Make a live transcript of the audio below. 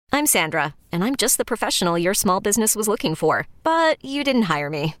I'm Sandra, and I'm just the professional your small business was looking for. But you didn't hire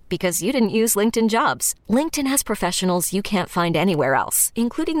me because you didn't use LinkedIn Jobs. LinkedIn has professionals you can't find anywhere else,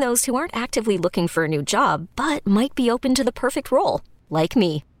 including those who aren't actively looking for a new job, but might be open to the perfect role, like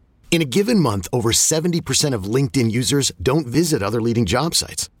me. In a given month, over 70% of LinkedIn users don't visit other leading job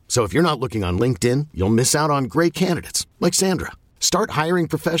sites. So if you're not looking on LinkedIn, you'll miss out on great candidates like Sandra. Start hiring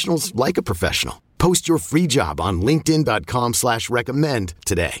professionals like a professional. Post your free job on linkedin.com/recommend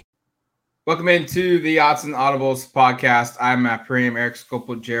today. Welcome into the Odds and Audibles podcast. I'm Matt Preem, Eric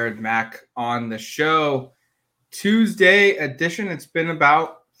Skopel, Jared Mack on the show. Tuesday edition. It's been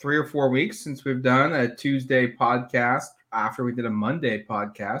about 3 or 4 weeks since we've done a Tuesday podcast after we did a Monday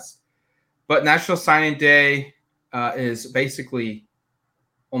podcast. But National Signing Day is basically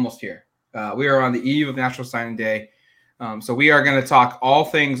almost here. We are on the eve of National Signing Day. So we are going to talk all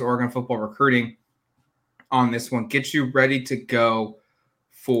things Oregon football recruiting on this one. Get you ready to go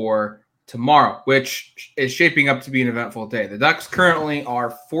for tomorrow, which is shaping up to be an eventful day. The Ducks currently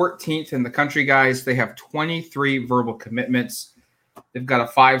are 14th in the country, guys. They have 23 verbal commitments. They've got a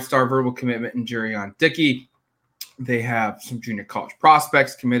 5-star verbal commitment in Jurion Dickey. They have some junior college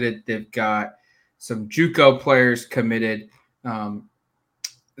prospects committed. They've got some JUCO players committed.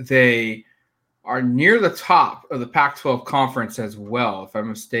 They are near the top of the Pac-12 conference as well, if I'm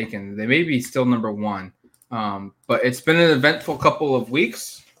mistaken. They may be still number one. But it's been an eventful couple of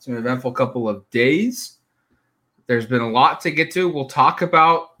weeks. It's an eventful couple of days. There's been a lot to get to. We'll talk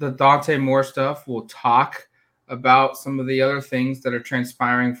about the Dante Moore stuff. We'll talk about some of the other things that are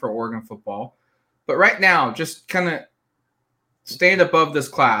transpiring for Oregon football. But right now, just kind of stand above this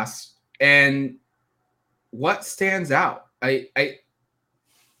class and what stands out. I'm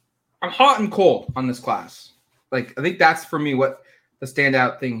hot and cold on this class. I think that's for me what the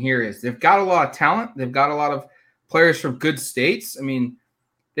standout thing here is. They've got a lot of talent. They've got a lot of players from good states. I mean,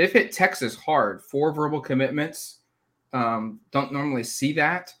 they've hit Texas hard. 4 verbal commitments. Don't normally see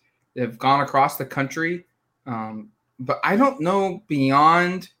that. They've gone across the country. But I don't know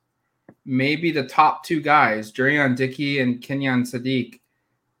beyond maybe the top 2 guys, Jurion Dickey and Kenyon Sadiq.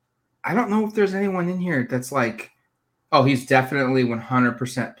 I don't know if there's anyone in here that's like, oh, he's definitely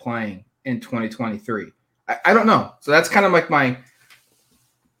 100% playing in 2023. I don't know. So that's kind of like my.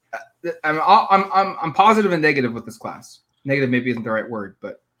 I'm positive and negative with this class. Negative maybe isn't the right word,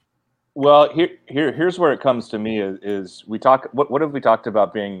 but. Well, here's where it comes to me is we talk. What have we talked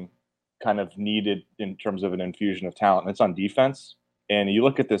about being kind of needed in terms of an infusion of talent? And it's on defense. And you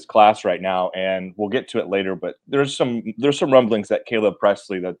look at this class right now, and we'll get to it later. But there's some rumblings that Caleb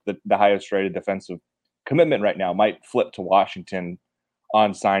Presley, the highest rated defensive commitment right now, might flip to Washington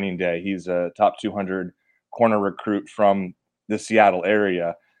on signing day. He's a top 200 corner recruit from the Seattle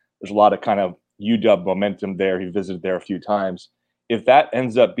area. There's a lot of kind of UW momentum there. He visited there a few times. If that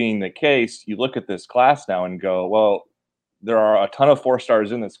ends up being the case, you look at this class now and go, well, there are a ton of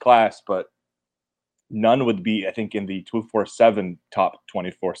 4-stars in this class, but none would be, I think, in the 247 top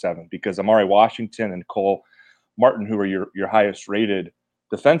 24/7 because Amari Washington and Cole Martin, who are your highest rated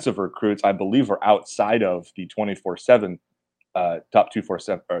defensive recruits, I believe, are outside of the 24/7 top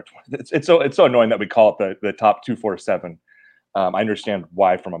 247. It's so annoying that we call it the top 247. I understand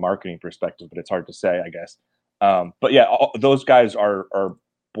why from a marketing perspective, but it's hard to say, I guess. But yeah, those guys are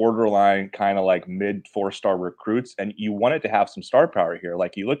borderline kind of like mid 4-star recruits, and you wanted to have some star power here.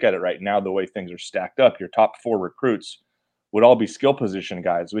 Like you look at it right now, the way things are stacked up, your top 4 recruits would all be skill position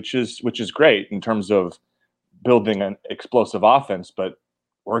guys, which is great in terms of building an explosive offense. But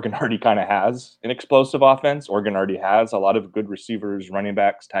Oregon already kind of has an explosive offense. Oregon already has a lot of good receivers, running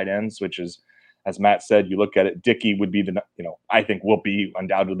backs, tight ends, which is, as Matt said, you look at it, Dickey would be I think will be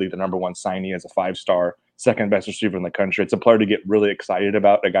undoubtedly the number 1 signee as a 5-star, second best receiver in the country. It's a player to get really excited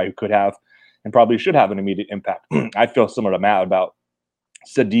about, a guy who could have and probably should have an immediate impact. I feel similar to Matt about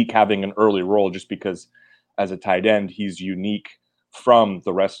Sadiq having an early role just because as a tight end, he's unique from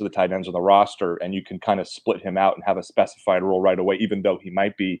the rest of the tight ends on the roster, and you can kind of split him out and have a specified role right away, even though he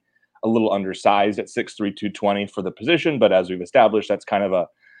might be a little undersized at 6'3", 220 for the position. But as we've established, that's kind of a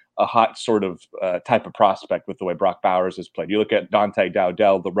hot sort of type of prospect with the way Brock Bowers has played. You look at Dante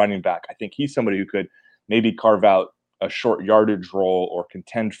Dowdell, the running back. I think he's somebody who could maybe carve out a short yardage role or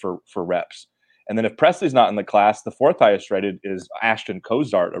contend for reps. And then if Presley's not in the class, the 4th highest rated is Ashton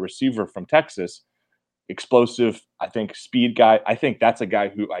Cozart, a receiver from Texas. Explosive, I think, speed guy. I think that's a guy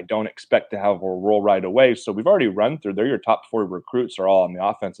who I don't expect to have a role right away. So we've already run through. They're your top 4 recruits are all on the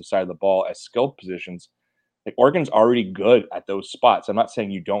offensive side of the ball as skilled positions. Like Oregon's already good at those spots. I'm not saying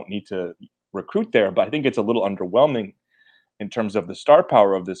you don't need to recruit there, but I think it's a little underwhelming in terms of the star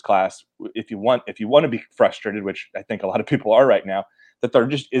power of this class. If you want to be frustrated, which I think a lot of people are right now, that there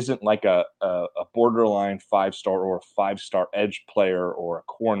just isn't like a borderline 5-star or a 5-star edge player or a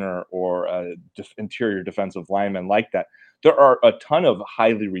corner or a interior defensive lineman like that. There are a ton of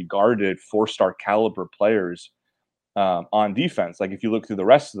highly regarded 4-star caliber players on defense. Like if you look through the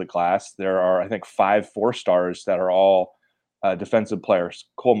rest of the class, there are, I think, 5 4-stars that are all defensive players.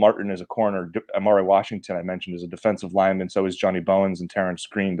 Cole Martin is a corner. Amari Washington, I mentioned, is a defensive lineman. So is Johnny Bowens and Terrence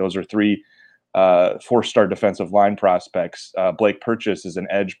Green. Those are 3 4-star defensive line prospects. Blake Purchase is an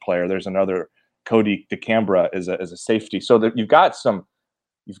edge player. There's another, Cody DeCambra is a safety. So that you've got some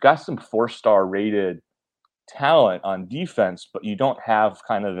 4-star rated talent on defense, but you don't have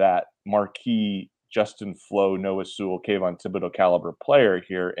kind of that marquee Justin Flo, Noah Sewell, Kayvon Thibodeau caliber player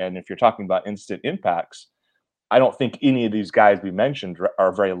here. And if you're talking about instant impacts, I don't think any of these guys we mentioned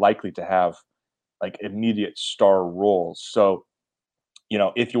are very likely to have like immediate star roles. So,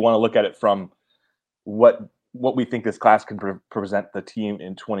 if you want to look at it from what we think this class can present the team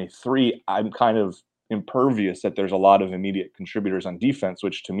in 23, I'm kind of impervious that there's a lot of immediate contributors on defense,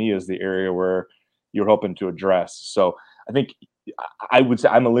 which to me is the area where you're hoping to address. So I think I would say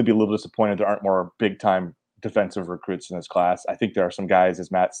I'm a little disappointed there aren't more big-time defensive recruits in this class. I think there are some guys,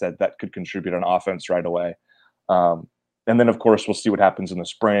 as Matt said, that could contribute on offense right away. And then, of course, we'll see what happens in the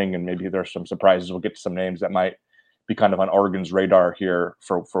spring, and maybe there's some surprises. We'll get to some names that might be kind of on Oregon's radar here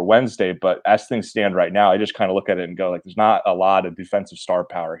for Wednesday. But as things stand right now, I just kind of look at it and go, like, there's not a lot of defensive star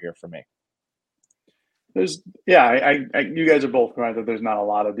power here for me. You guys are both right that there's not a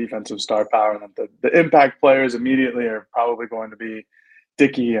lot of defensive star power, and that the impact players immediately are probably going to be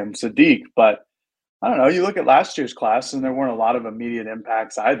Dickey and Sadiq. But I don't know. You look at last year's class, and there weren't a lot of immediate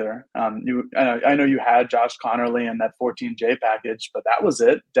impacts either. I know you had Josh Connerly and that 14J package, but that was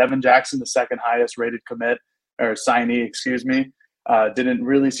it. Devin Jackson, the second highest rated signee, didn't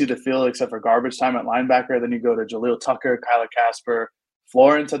really see the field except for garbage time at linebacker. Then you go to Jaleel Tucker, Kyler Casper.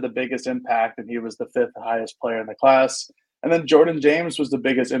 Florence had the biggest impact, and he was the 5th highest player in the class. And then Jordan James was the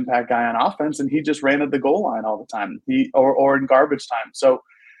biggest impact guy on offense, and he just ran at the goal line all the time, or in garbage time. So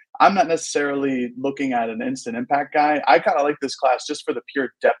I'm not necessarily looking at an instant impact guy. I kind of like this class just for the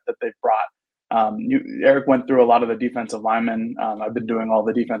pure depth that they've brought. Eric went through a lot of the defensive linemen. I've been doing all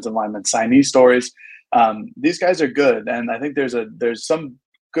the defensive lineman signee stories. These guys are good, and I think there's some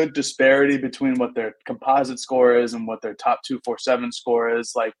good disparity between what their composite score is and what their top 247 score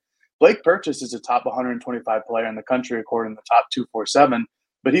is. Like Blake Purchase is a top 125 player in the country according to the top 247,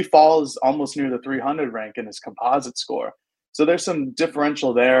 but he falls almost near the 300 rank in his composite score. So there's some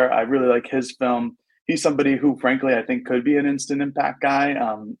differential there. I really like his film. He's somebody who, frankly, I think could be an instant impact guy.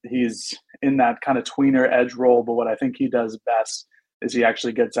 He's in that kind of tweener edge role, but what I think he does best is he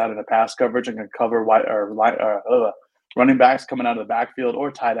actually gets out into pass coverage and can cover running backs coming out of the backfield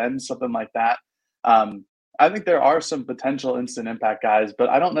or tight ends, something like that. I think there are some potential instant impact guys, but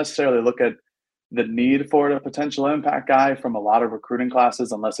I don't necessarily look at the need for a potential impact guy from a lot of recruiting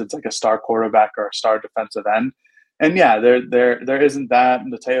classes unless it's like a star quarterback or a star defensive end. And yeah, there isn't that.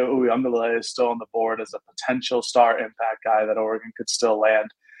 Nateo Uyunglele is still on the board as a potential star impact guy that Oregon could still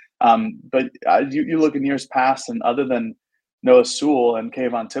land. But you look in years past, and other than Noah Sewell and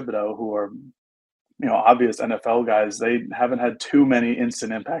Kayvon Thibodeau, who are obvious NFL guys, they haven't had too many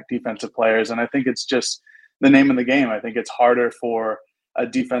instant impact defensive players. And I think it's just the name of the game. I think it's harder for a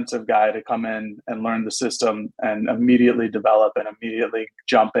defensive guy to come in and learn the system and immediately develop and immediately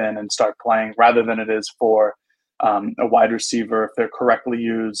jump in and start playing rather than it is for a wide receiver if they're correctly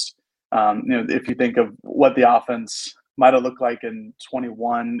used. If you think of what the offense might have looked like in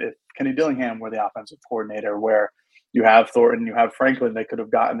 21, if Kenny Dillingham were the offensive coordinator, where you have Thornton, you have Franklin, they could have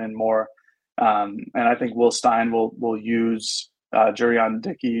gotten in more. And I think Will Stein will use Jurion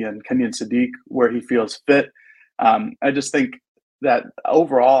Dickey and Kenyon Sadiq where he feels fit. I just think that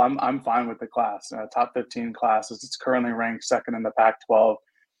overall, I'm fine with the class. Top 15 classes. It's currently ranked second in the Pac-12.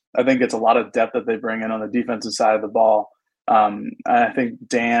 I think it's a lot of depth that they bring in on the defensive side of the ball. I think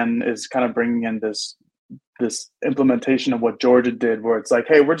Dan is kind of bringing in this implementation of what Georgia did, where it's like,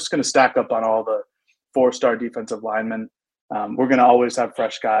 hey, we're just going to stack up on all the 4-star defensive linemen. We're going to always have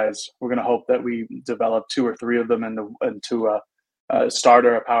fresh guys. We're going to hope that we develop 2 or 3 of them into a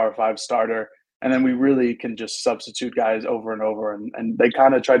starter, a Power 5 starter. And then we really can just substitute guys over and over. And they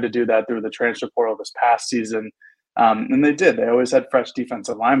kind of tried to do that through the transfer portal this past season. And they did. They always had fresh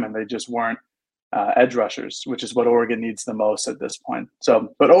defensive linemen. They just weren't edge rushers, which is what Oregon needs the most at this point.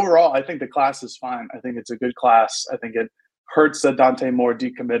 So, but overall, I think the class is fine. I think it's a good class. I think it hurts that Dante Moore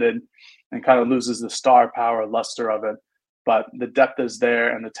decommitted and kind of loses the star power luster of it. But the depth is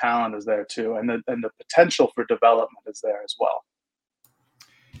there and the talent is there too. And the potential for development is there as well.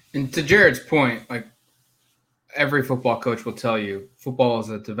 And to Jared's point, like, every football coach will tell you football is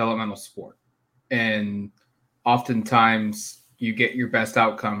a developmental sport. And oftentimes you get your best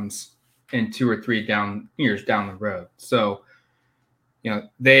outcomes in 2 or 3 years down the road. So,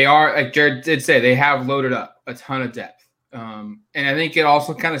 they are, like Jared did say, they have loaded up a ton of depth. And I think it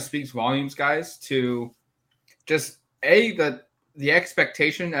also kind of speaks volumes, guys, to just the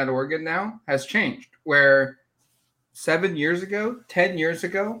expectation at Oregon now has changed, where 7 years ago, 10 years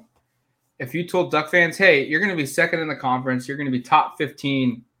ago, if you told Duck fans, hey, you're going to be second in the conference, you're going to be top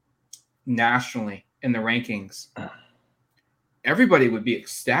 15 nationally in the rankings, everybody would be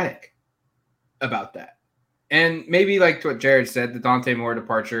ecstatic about that. And maybe like what Jared said, the Dante Moore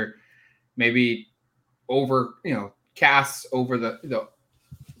departure maybe casts over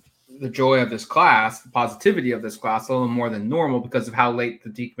the joy of this class, the positivity of this class a little more than normal because of how late the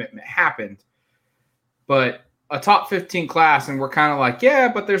decommitment happened. But a top 15 class, and we're kind of like, yeah,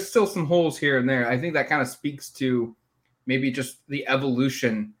 but there's still some holes here and there. I think that kind of speaks to maybe just the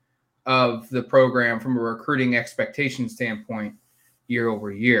evolution of the program from a recruiting expectation standpoint year over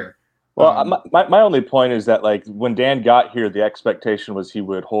year. Well, my only point is that, like, when Dan got here, the expectation was he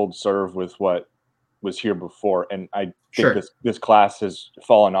would hold serve with what was here before. And I think this class has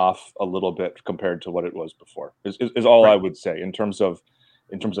fallen off a little bit compared to what it was before, is all right. I would say in terms of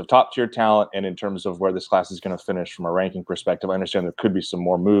top tier talent and in terms of where this class is going to finish from a ranking perspective. I understand there could be some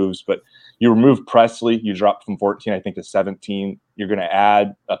more moves, but you remove Presley, you dropped from 14, I think, to 17. You're going to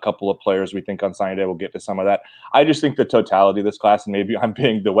add a couple of players we think on signing day. We'll get to some of that. I just think the totality of this class, and maybe I'm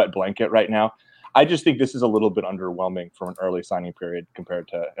being the wet blanket right now, I just think this is a little bit underwhelming from an early signing period compared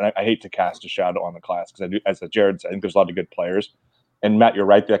to, and I hate to cast a shadow on the class because I do, as Jared said, I think there's a lot of good players. And Matt, you're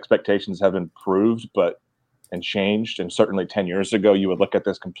right, the expectations have improved, and changed. And certainly 10 years ago, you would look at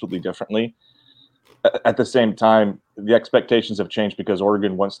this completely differently. At the same time, the expectations have changed because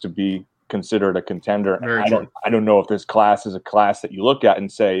Oregon wants to be considered a contender. I don't know if this class is a class that you look at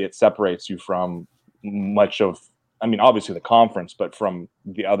and say it separates you from much of, I mean, obviously the conference, but from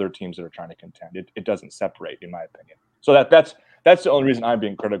the other teams that are trying to contend. It doesn't separate, in my opinion. So that's the only reason I'm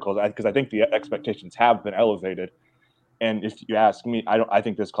being critical, because I think the expectations have been elevated. And if you ask me, I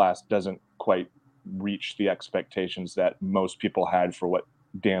think this class doesn't quite reach the expectations that most people had for what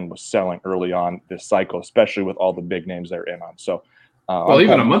Dan was selling early on this cycle, especially with all the big names they're in on. So,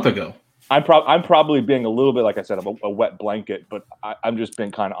 even a month ago, I'm probably being a little bit, like I said, a wet blanket, but I'm just being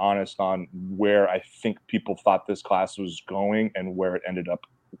kind of honest on where I think people thought this class was going and where it ended up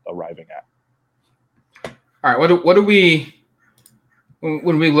arriving at. All right, what do we,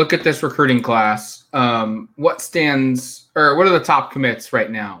 when we look at this recruiting class, what are the top commits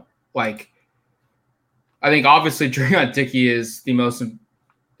right now? Like, I think obviously Dreion Dickey is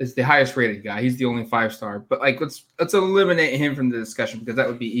the highest rated guy. He's the only 5-star. But like let's eliminate him from the discussion because that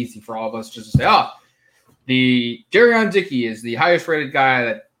would be easy for all of us just to say, the Dreion Dickey is the highest rated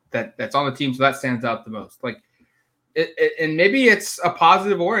guy that's on the team, so that stands out the most. Like and maybe it's a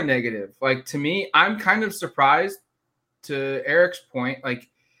positive or a negative. Like, to me, I'm kind of surprised, to Eric's point,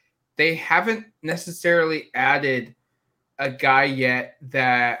 like they haven't necessarily added a guy yet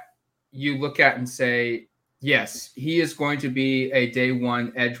that you look at and say, yes, he is going to be a day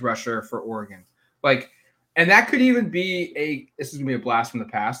one edge rusher for Oregon. Like, and that could even be this is going to be a blast from the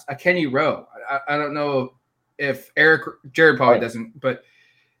past, a Kenny Rowe. I don't know if Jared probably doesn't, but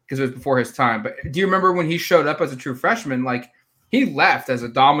because it was before his time. But do you remember when he showed up as a true freshman? Like, he left as a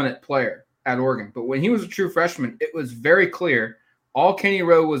dominant player at Oregon. But when he was a true freshman, it was very clear all Kenny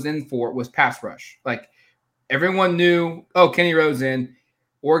Rowe was in for was pass rush. Like, everyone knew, Kenny Rowe's in.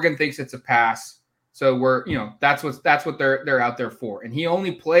 Oregon thinks it's a pass. So that's what they're out there for. And he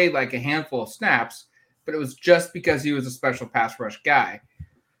only played like a handful of snaps, but it was just because he was a special pass rush guy.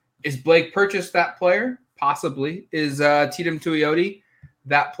 Is Blake Purchase that player? Possibly. Is Tatum Tuioti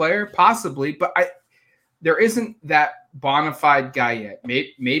that player? Possibly. But there isn't that bona fide guy yet.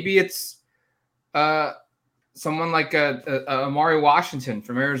 Maybe it's someone like a Amari Washington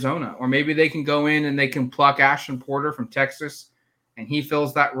from Arizona, or maybe they can go in and they can pluck Ashton Porter from Texas and he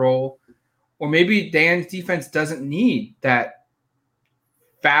fills that role. Or maybe Dan's defense doesn't need that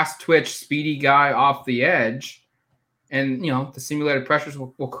fast twitch, speedy guy off the edge. And, the simulated pressures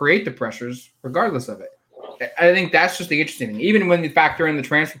will create the pressures regardless of it. I think that's just the interesting thing. Even when you factor in the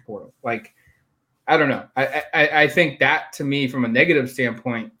transfer portal, like, I don't know. I think that, to me, from a negative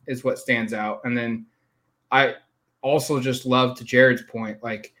standpoint, is what stands out. And then I also just love, to Jared's point,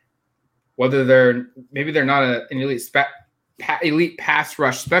 like, whether they're not an elite pass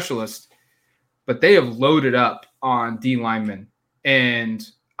rush specialist, but they have loaded up on D linemen, and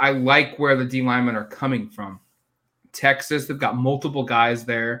I like where the D linemen are coming from. Texas, they've got multiple guys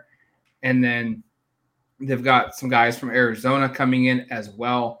there, and then They've got some guys from Arizona coming in as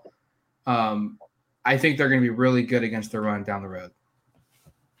well. I think they're going to be really good against the run down the road.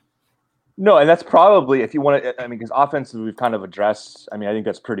 No, and that's probably, if you want to, I mean, because offensively we've kind of addressed, I mean, I think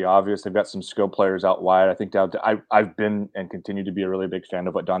that's pretty obvious. They've got some skill players out wide. I think I've been and continue to be a really big fan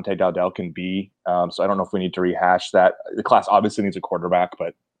of what Dante Dowdell can be. So I don't know if we need to rehash that. The class obviously needs a quarterback,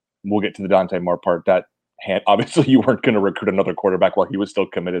 but we'll get to the Dante Moore part. Obviously you weren't going to recruit another quarterback while he was still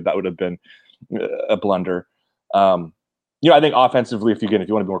committed. That would have been a blunder. I think offensively, if you want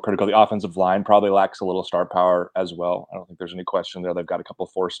to be more critical, the offensive line probably lacks a little star power as well. I don't think there's any question there. They've got a couple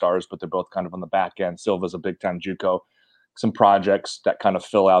of 4 stars, but they're both kind of on the back end. Silva's a big-time JUCO. Some projects that kind of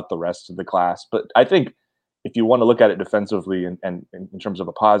fill out the rest of the class. But I think if you want to look at it defensively and in terms of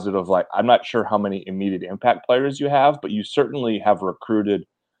a positive, like, I'm not sure how many immediate impact players you have, but you certainly have recruited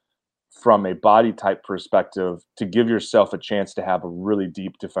from a body type perspective to give yourself a chance to have a really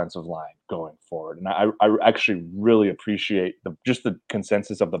deep defensive line going forward. And I actually really appreciate just the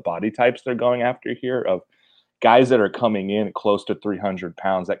consensus of the body types they're going after here, of guys that are coming in close to 300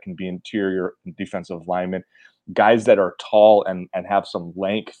 pounds that can be interior defensive linemen, guys that are tall and have some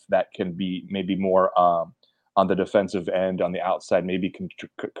length that can be maybe more on the defensive end, on the outside, maybe can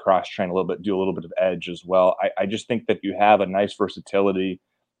cross-train a little bit, do a little bit of edge as well. I just think that you have a nice versatility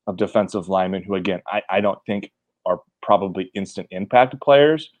of defensive linemen who, again, I don't think are probably instant impact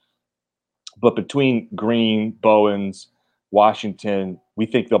players. But between Green, Bowens, Washington, we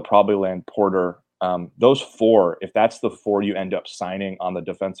think they'll probably land Porter. Those 4, if that's the 4 you end up signing on the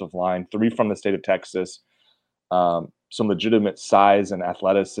defensive line, 3 from the state of Texas, some legitimate size and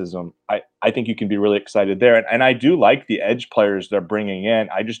athleticism, I think you can be really excited there. And I do like the edge players they're bringing in.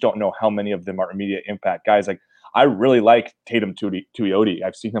 I just don't know how many of them are immediate impact guys. Like, I really like Tatum Tuioti.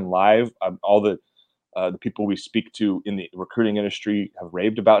 I've seen him live. All the people we speak to in the recruiting industry have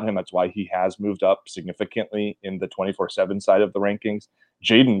raved about him. That's why he has moved up significantly in the 24/7 side of the rankings.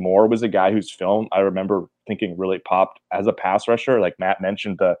 Jaden Moore was a guy whose film I remember thinking really popped as a pass rusher. Like Matt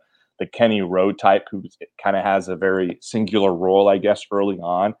mentioned, the Kenny Rowe type who kind of has a very singular role, I guess, early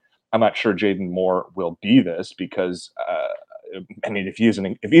on. I'm not sure Jaden Moore will be this because I mean, if he's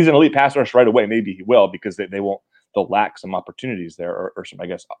an elite pass rusher right away, maybe he will, because they'll lack some opportunities there or some, I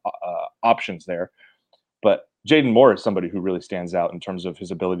guess, options there. But Jaden Moore is somebody who really stands out in terms of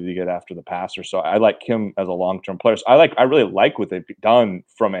his ability to get after the passer. So I like him as a long-term player. So I really like what they've done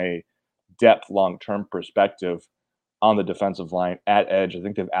from a depth long-term perspective on the defensive line at edge. I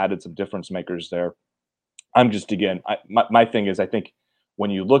think they've added some difference makers there. I'm just, again, my thing is, I think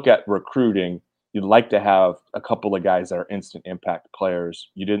when you look at recruiting, you'd like to have a couple of guys that are instant impact players.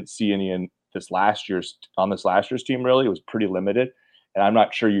 You didn't see any on this last year's team, really. It was pretty limited. And I'm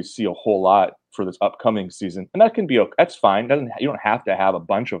not sure you see a whole lot for this upcoming season. And that can be okay. That's fine. You don't have to have a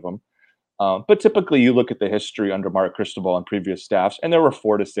bunch of them. But typically you look at the history under Mark Cristobal and previous staffs, and there were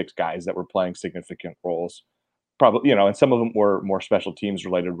 4 to 6 guys that were playing significant roles. Probably, and some of them were more special teams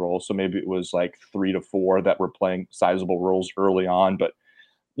related roles. So maybe it was like 3 to 4 that were playing sizable roles early on. But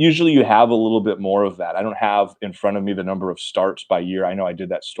usually you have a little bit more of that. I don't have in front of me the number of starts by year. I know I did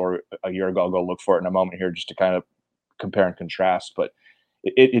that story a year ago. I'll go look for it in a moment here just to kind of compare and contrast. But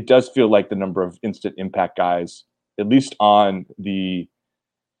it does feel like the number of instant impact guys, at least on the,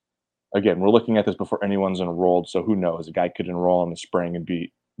 again, we're looking at this before anyone's enrolled. So who knows? A guy could enroll in the spring and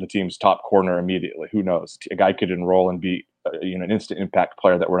be the team's top corner immediately. Who knows? A guy could enroll and be an instant impact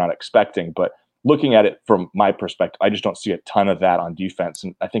player that we're not expecting. But looking at it from my perspective, I just don't see a ton of that on defense.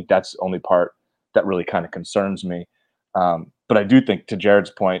 And I think that's the only part that really kind of concerns me. But I do think, to Jared's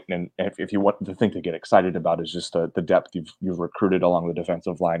point, and if you want the thing to get excited about is just the depth you've recruited along the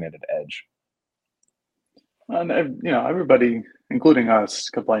defensive line at an edge. And everybody, including us,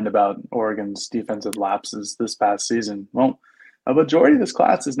 complained about Oregon's defensive lapses this past season. Well, a majority of this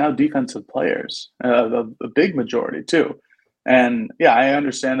class is now defensive players, a big majority too. And yeah, I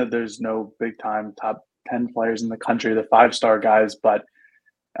understand that there's no big-time top 10 players in the country, the 5-star guys, but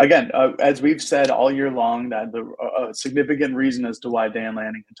again, as we've said all year long, that the significant reason as to why Dan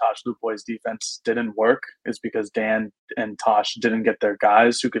Lanning and Tosh Lupoi's defense didn't work is because Dan and Tosh didn't get their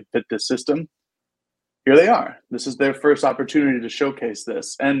guys who could fit this system. Here they are. This is their first opportunity to showcase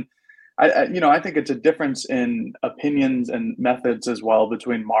this. And I think it's a difference in opinions and methods as well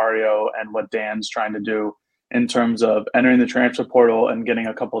between Mario and what Dan's trying to do in terms of entering the transfer portal and getting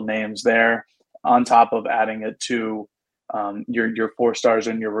a couple names there on top of adding it to your 4 stars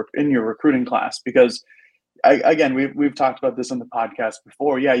in your recruiting class. Because we've talked about this on the podcast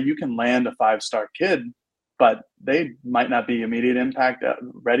before. Yeah, you can land a 5-star kid, but they might not be immediate impact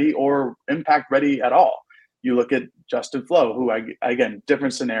ready or impact ready at all. You look at Justin Flo, who again,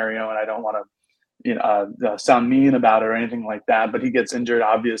 different scenario, and I don't want sound mean about it or anything like that, but he gets injured,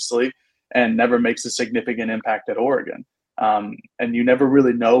 obviously, and never makes a significant impact at Oregon. And you never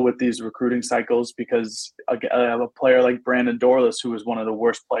really know with these recruiting cycles, because a player like Brandon Dorlus, who was one of the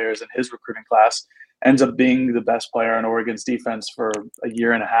worst players in his recruiting class, ends up being the best player on Oregon's defense for a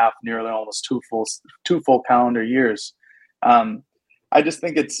year and a half, nearly almost two full calendar years. I just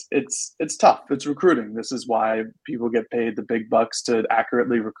think it's tough. It's recruiting. This is why people get paid the big bucks to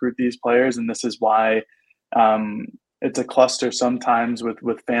accurately recruit these players, and this is why it's a cluster sometimes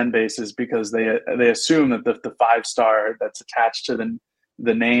with fan bases, because they assume that the 5-star that's attached to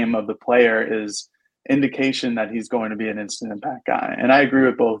the name of the player is indication that he's going to be an instant impact guy. And I agree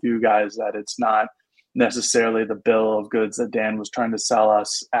with both you guys that it's not necessarily the bill of goods that Dan was trying to sell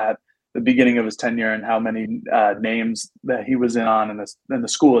us at the beginning of his tenure, and how many names that he was in on and the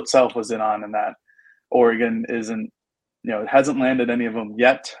school itself was in on, and that Oregon isn't, it hasn't landed any of them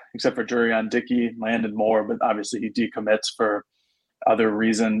yet, except for Jurion Dickey. Landed more, but obviously he decommits for other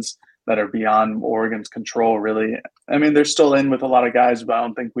reasons that are beyond Oregon's control, really. I mean, they're still in with a lot of guys, but I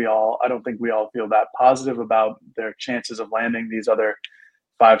don't think we all feel that positive about their chances of landing these other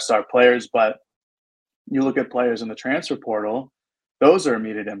 5-star players. But you look at players in the transfer portal, those are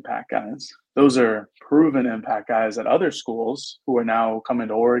immediate impact guys. Those are proven impact guys at other schools who are now coming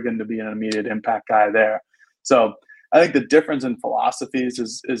to Oregon to be an immediate impact guy there. So I think the difference in philosophies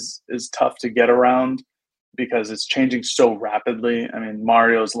is tough to get around, because it's changing so rapidly. I mean,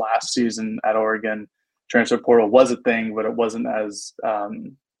 Mario's last season at Oregon, transfer portal was a thing, but it wasn't as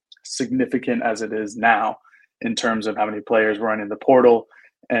significant as it is now in terms of how many players were in the portal.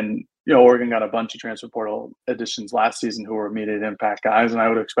 And Oregon got a bunch of transfer portal additions last season who were immediate impact guys, and I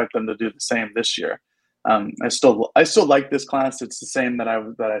would expect them to do the same this year. I still like this class. It's the same that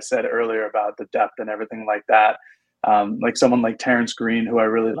I said earlier about the depth and everything like that. Like someone like Terrence Green, who I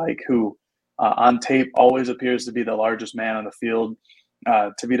really like, who on tape always appears to be the largest man on the field.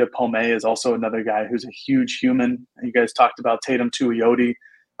 Tavita Pomey is also another guy who's a huge human. You guys talked about Tatum Tuioti.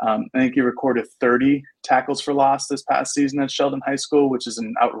 I think he recorded 30 tackles for loss this past season at Sheldon High School, which is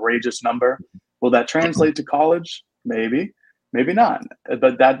an outrageous number. Will that translate to college? Maybe, maybe not.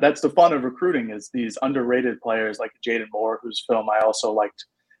 But that's the fun of recruiting, is these underrated players like Jaden Moore, whose film I also liked.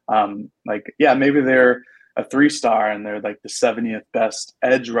 Maybe they're a 3-star and they're like the 70th best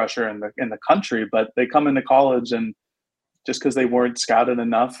edge rusher in the country, but they come into college, and just because they weren't scouted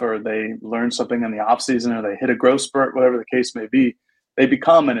enough, or they learned something in the offseason, or they hit a growth spurt, whatever the case may be, they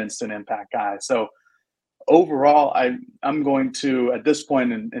become an instant impact guy. So overall, I'm going to, at this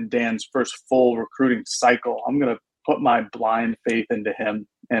point in Dan's first full recruiting cycle, I'm going to put my blind faith into him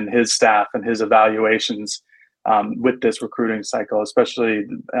and his staff and his evaluations with this recruiting cycle, especially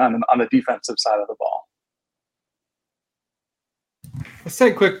on the defensive side of the ball. Let's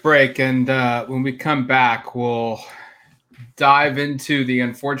take a quick break, and when we come back, we'll dive into the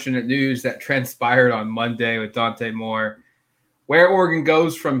unfortunate news that transpired on Monday with Dante Moore, where Oregon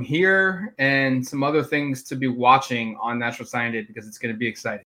goes from here, and some other things to be watching on National Signing Day, because it's going to be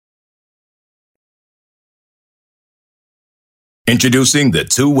exciting. Introducing the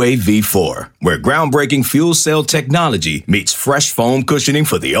Two-Way V4, where groundbreaking fuel cell technology meets fresh foam cushioning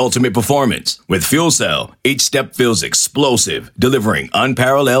for the ultimate performance. With Fuel Cell, each step feels explosive, delivering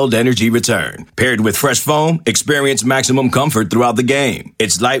unparalleled energy return. Paired with fresh foam, experience maximum comfort throughout the game.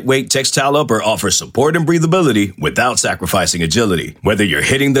 Its lightweight textile upper offers support and breathability without sacrificing agility. Whether you're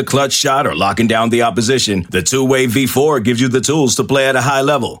hitting the clutch shot or locking down the opposition, the Two-Way V4 gives you the tools to play at a high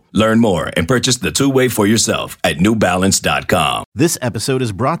level. Learn more and purchase the Two-Way for yourself at newbalance.com. This episode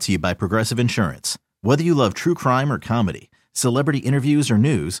is brought to you by Progressive Insurance. Whether you love true crime or comedy, celebrity interviews or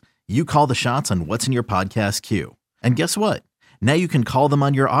news, you call the shots on what's in your podcast queue. And guess what? Now you can call them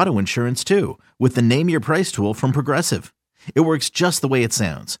on your auto insurance too, with the Name Your Price tool from Progressive. It works just the way it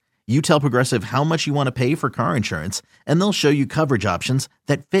sounds. You tell Progressive how much you want to pay for car insurance, and they'll show you coverage options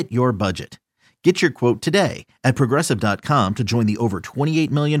that fit your budget. Get your quote today at Progressive.com to join the over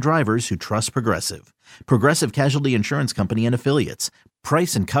 28 million drivers who trust Progressive. Progressive Casualty Insurance Company and Affiliates.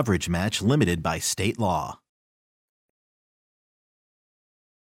 Price and coverage match limited by state law.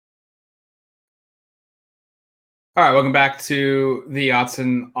 All right, welcome back to the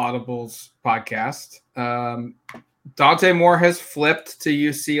Autzen Audibles podcast. Dante Moore has flipped to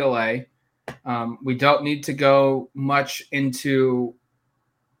UCLA. We don't need to go much into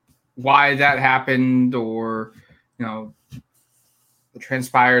why that happened or, the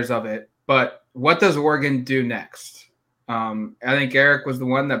transpires of it. But what does Oregon do next? I think Eric was the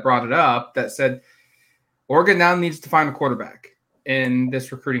one that brought it up, that said Oregon now needs to find a quarterback in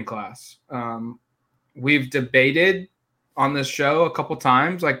this recruiting class. We've debated on this show a couple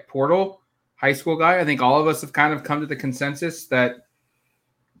times, like portal. high school guy. I think all of us have kind of come to the consensus that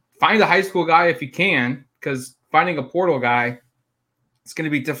find a high school guy if you can, because finding a portal guy, it's going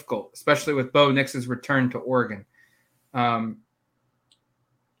to be difficult, especially with Bo Nix's return to Oregon.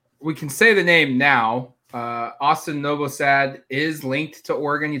 We can say the name now. Austin Novosad is linked to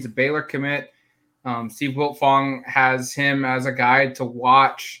Oregon. He's a Baylor commit. Steve Wiltfong has him as a guide to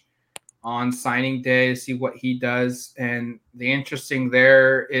watch on signing day to see what he does. And the interesting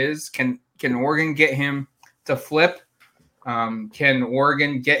there is, can Oregon get him to flip? Can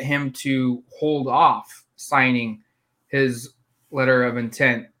Oregon get him to hold off signing his letter of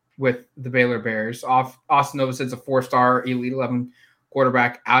intent with the Baylor Bears? Austin Novosad's a 4-star Elite 11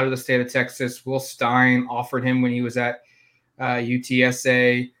 quarterback out of the state of Texas. Will Stein offered him when he was at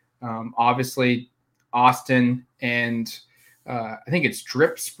UTSA. Obviously, Austin and I think it's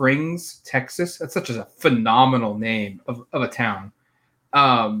Drip Springs, Texas. That's such a phenomenal name of a town.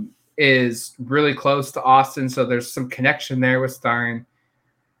 Is really close to Austin, so there's some connection there with Stein.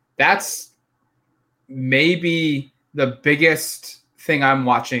 That's maybe the biggest thing I'm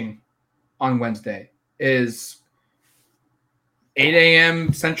watching on Wednesday is 8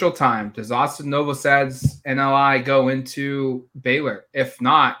 a.m. Central Time. Does Austin Novosad's NLI go into Baylor? If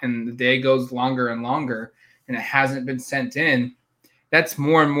not, and the day goes longer and longer and it hasn't been sent in, that's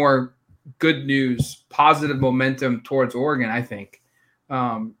more and more good news, positive momentum towards Oregon, I think.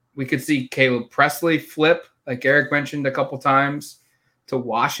 We could see Caleb Presley flip, like Eric mentioned a couple times, to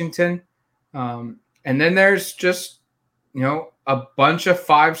Washington. And then there's just, a bunch of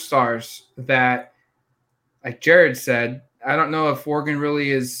 5-stars that, like Jared said, I don't know if Oregon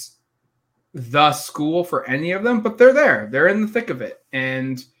really is the school for any of them, but they're there. They're in the thick of it.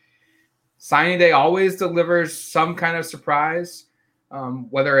 And signing day always delivers some kind of surprise,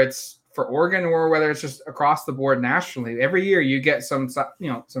 whether it's for Oregon or whether it's just across the board nationally. Every year you get some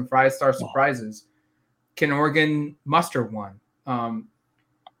 5-star surprises. Can Oregon muster one?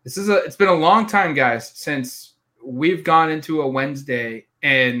 It's been a long time, guys, since we've gone into a Wednesday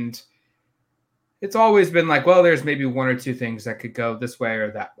and it's always been like, well, there's maybe one or two things that could go this way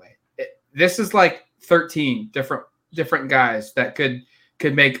or that way. This is like 13 different guys that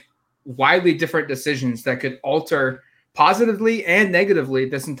could make widely different decisions that could alter positively and negatively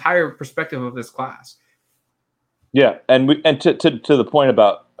this entire perspective of this class. Yeah, and to the point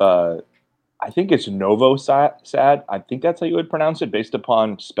about I think it's Novosad. I think that's how you would pronounce it based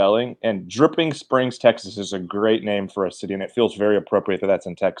upon spelling. And Dripping Springs, Texas is a great name for a city, and it feels very appropriate that that's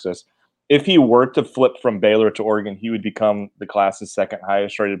in Texas. If he were to flip from Baylor to Oregon, he would become the class's second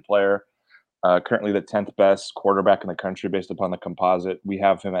highest rated player. Currently the 10th best quarterback in the country based upon the composite. We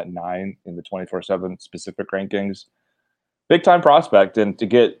have him at 9 in the 24/7 specific rankings. Big time prospect. And to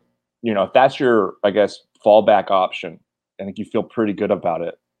get, if that's your, I guess, fallback option, I think you feel pretty good about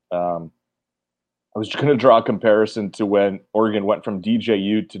it. I was going to draw a comparison to when Oregon went from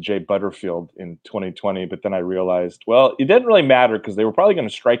DJU to Jay Butterfield in 2020, but then I realized, well, it didn't really matter because they were probably going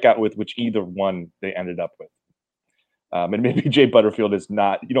to strike out with which either one they ended up with. And maybe Jay Butterfield is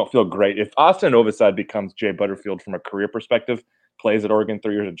not, you don't feel great. If Austin Novosad becomes Jay Butterfield from a career perspective, plays at Oregon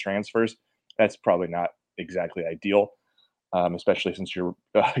 3 years and transfers, that's probably not exactly ideal, especially since you're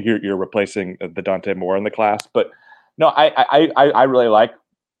replacing the Dante Moore in the class. But no, I really like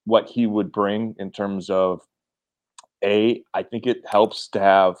what he would bring in terms of I think it helps to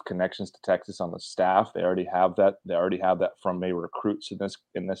have connections to Texas on the staff. They already have that. They already have that from a recruits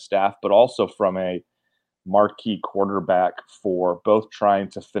in this staff, but also from a marquee quarterback for both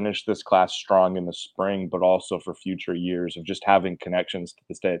trying to finish this class strong in the spring, but also for future years of just having connections to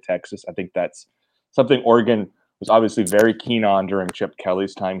the state of Texas. I think that's something Oregon was obviously very keen on during Chip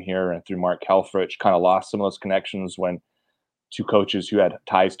Kelly's time here, and through Mark Helfrich kind of lost some of those connections when two coaches who had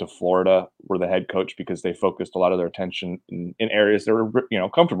ties to Florida were the head coach because they focused a lot of their attention in areas they were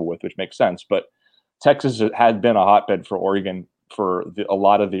comfortable with, which makes sense. But Texas had been a hotbed for Oregon for a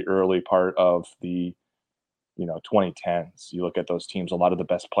lot of the early part of the 2010s. You look at those teams, a lot of the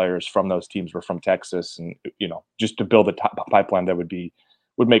best players from those teams were from Texas, and just to build a pipeline that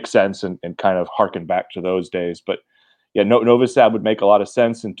would make sense and kind of harken back to those days. But yeah, Novosad would make a lot of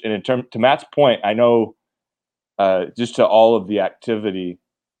sense. And in terms to Matt's point, I know just to all of the activity,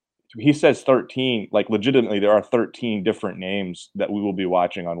 he says 13, like legitimately there are 13 different names that we will be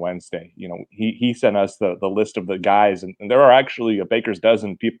watching on Wednesday. He sent us the list of the guys, and there are actually a baker's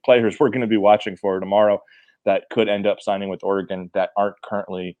dozen players we're going to be watching for tomorrow that could end up signing with Oregon that aren't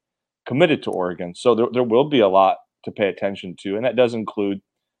currently committed to Oregon. So there will be a lot to pay attention to, and that does include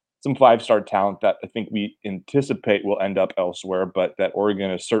some 5-star talent that I think we anticipate will end up elsewhere, but that Oregon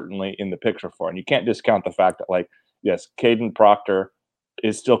is certainly in the picture for. And you can't discount the fact that, yes, Caden Proctor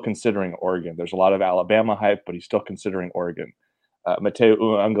is still considering Oregon. There's a lot of Alabama hype, but he's still considering Oregon. Mateo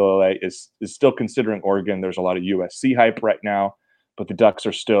Uiagalelei is still considering Oregon. There's a lot of USC hype right now, but the Ducks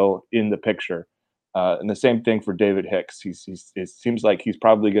are still in the picture. And the same thing for David Hicks. It seems like he's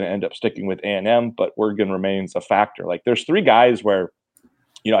probably going to end up sticking with A&M, but Oregon remains a factor. Like there's three guys where,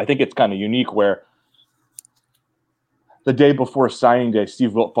 I think it's kind of unique where the day before signing day,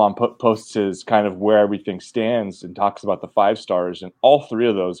 Steve Wiltfong posts his kind of where everything stands and talks about the 5 stars. And all three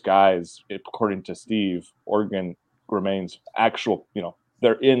of those guys, according to Steve, Oregon remains actual,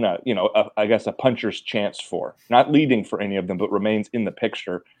 they're in I guess a puncher's chance for, not leading for any of them, but remains in the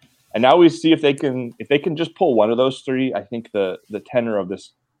picture. And now we see if they can just pull one of those three. I think the tenor of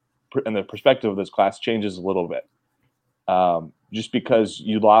this and the perspective of this class changes a little bit. Just because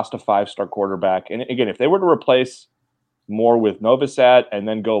you lost a 5-star quarterback. And again, if they were to replace Moore with Novosad and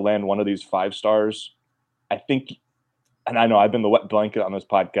then go land one of these 5 stars, I think, and I know I've been the wet blanket on this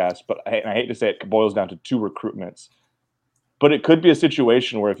podcast, but I hate to say it boils down to 2 recruitments. But it could be a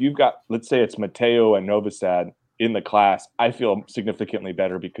situation where if you've got, let's say it's Mateo and Novosad in the class, I feel significantly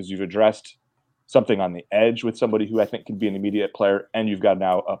better because you've addressed something on the edge with somebody who I think can be an immediate player, and you've got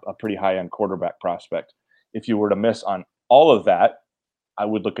now a pretty high-end quarterback prospect. If you were to miss on all of that, I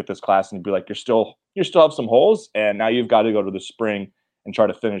would look at this class and be like, you still have some holes, and now you've got to go to the spring and try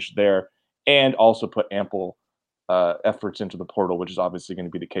to finish there, and also put ample efforts into the portal, which is obviously going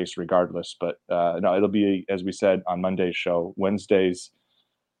to be the case regardless. But no, it'll be, as we said on Monday's show, Wednesday's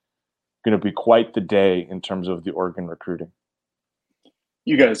going to be quite the day in terms of the Oregon recruiting.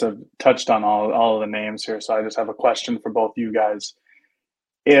 You guys have touched on all of the names here, so I just have a question for both you guys.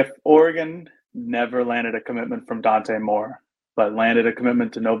 If Oregon never landed a commitment from Dante Moore, but landed a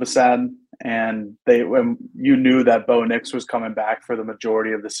commitment to Novosad, and when you knew that Bo Nix was coming back for the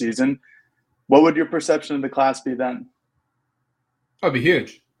majority of the season, what would your perception of the class be then? It would be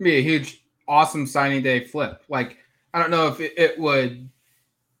huge. It would be a huge, awesome signing day flip. Like, I don't know if it would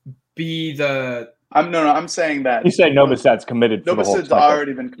be the – I'm saying that – He's saying Novosad's committed for the whole cycle. Novosad's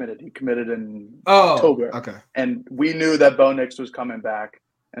already been committed. He committed in October. Okay. And we knew that Bo Nix was coming back,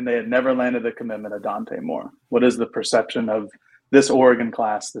 and they had never landed the commitment of Dante Moore. What is the perception of this Oregon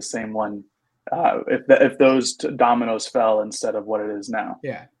class, the same one, if those dominoes fell instead of what it is now?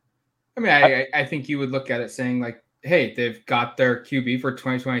 Yeah. I mean, I think you would look at it saying like, hey, they've got their QB for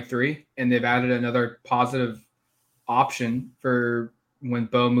 2023, and they've added another positive option for when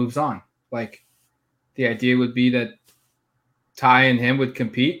Bo moves on. Like, the idea would be that Ty and him would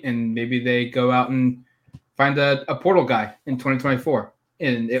compete, and maybe they go out and find a portal guy in 2024.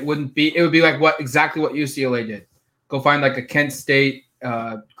 And it would be like exactly what UCLA did. Go find like a Kent State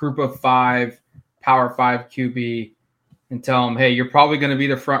group of 5, Power 5 QB, and tell them, hey, you're probably going to be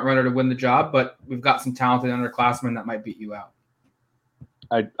the front runner to win the job, but we've got some talented underclassmen that might beat you out.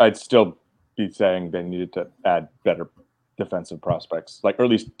 I'd still be saying they needed to add better defensive prospects, like, or at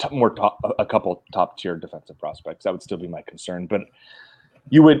least a couple top tier defensive prospects. That would still be my concern, but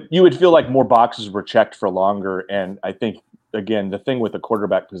you would feel like more boxes were checked for longer. And I think, again, the thing with the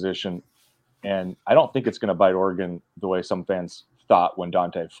quarterback position, and I don't think it's going to bite Oregon the way some fans thought when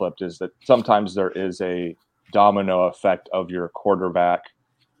Dante flipped, is that sometimes there is a domino effect of your quarterback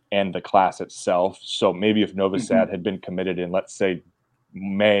and the class itself. So maybe if Novosad had been committed in, let's say,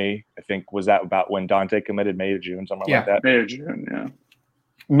 May, I think, was that about when Dante committed, May or June, something like that? May or June, yeah.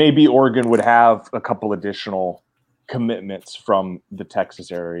 Maybe Oregon would have a couple additional commitments from the Texas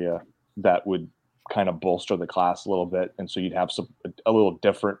area that would kind of bolster the class a little bit, and so you'd have a little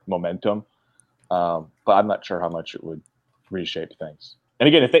different momentum. But I'm not sure how much it would reshape things. And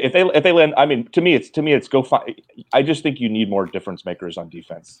again, if they land, I mean, to me it's go find. I just think you need more difference makers on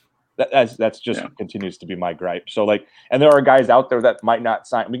defense. That's just continues to be my gripe. So like, and there are guys out there that might not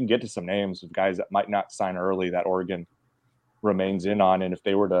sign. We can get to some names of guys that might not sign early that Oregon remains in on. And if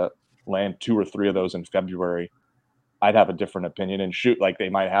they were to land 2 or 3 of those in February, I'd have a different opinion. And shoot, like they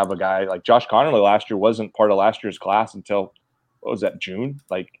might have a guy like Josh Connerly last year wasn't part of last year's class until, what was that, June?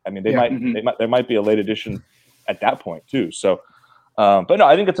 Like, I mean, there might be a late addition at that point too. So, but no,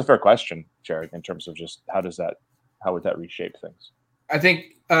 I think it's a fair question, Jared, in terms of just how would that reshape things? I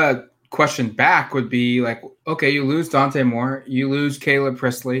think question back would be like, okay, you lose Dante Moore, you lose Caleb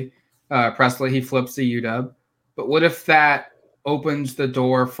Presley, he flips the UW, but what if that opens the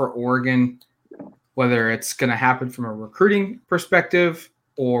door for Oregon, whether it's going to happen from a recruiting perspective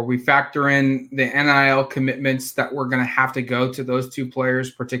or we factor in the NIL commitments that we're going to have to go to those 2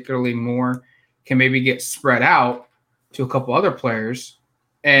 players, particularly Moore, can maybe get spread out to a couple other players,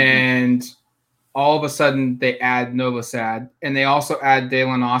 and all of a sudden they add Novosad, and they also add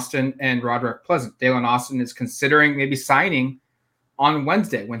Dalen Austin and Roderick Pleasant. Dalen Austin is considering maybe signing on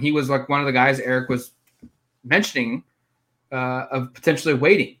Wednesday when he was like one of the guys Eric was mentioning of potentially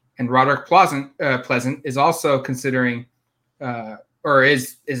waiting. And Roderick Pleasant is also considering or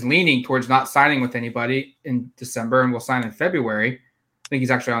is leaning towards not signing with anybody in December and will sign in February. I think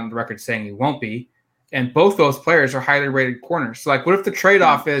he's actually on the record saying he won't be. And both those players are highly rated corners. So, like, what if the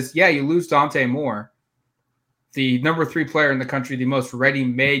trade-off is, you lose Dante Moore, the number 3 player in the country, the most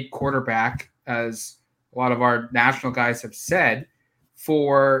ready-made quarterback, as a lot of our national guys have said,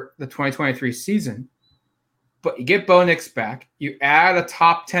 for the 2023 season. But you get Bo Nix back. You add a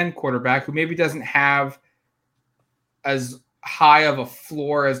top 10 quarterback who maybe doesn't have as high of a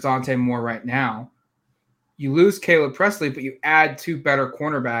floor as Dante Moore right now. You lose Caleb Presley, but you add 2 better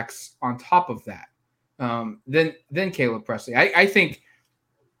cornerbacks on top of that. Then Caleb Presley. I think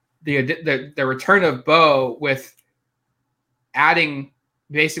the return of Bo with adding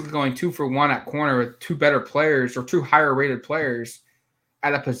basically going 2 for 1 at corner with 2 better players or 2 higher rated players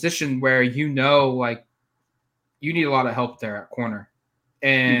at a position where like you need a lot of help there at corner.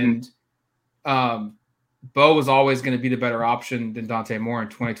 And Bo was always going to be the better option than Dante Moore in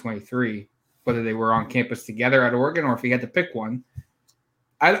 2023, whether they were on campus together at Oregon or if he had to pick one.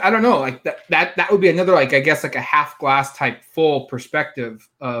 I don't know. Like that would be another, like, I guess, like a half glass type full perspective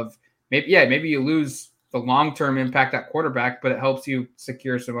of maybe you lose the long-term impact at quarterback, but it helps you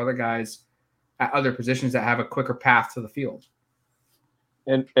secure some other guys at other positions that have a quicker path to the field.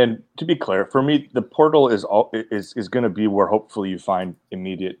 And to be clear, for me, the portal is going to be where hopefully you find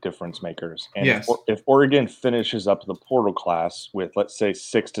immediate difference makers. And yes. if Oregon finishes up the portal class with, let's say,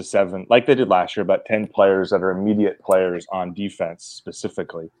 6 to 7, like they did last year, about 10 players that are immediate players on defense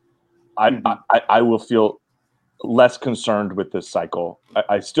specifically, I will feel less concerned with this cycle.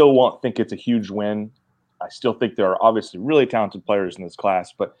 I still won't think it's a huge win. I still think there are obviously really talented players in this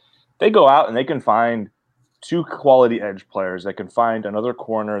class, but they go out and they can find 2 quality edge players. They can find another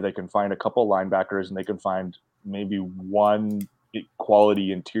corner. They can find a couple linebackers, and they can find maybe 1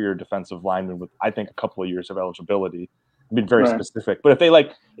 quality interior defensive lineman with, I think, a couple of years of eligibility. I've been very specific, but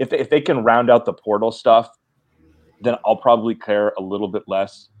if they can round out the portal stuff, then I'll probably care a little bit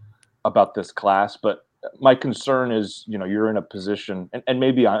less about this class. But my concern is, you're in a position, and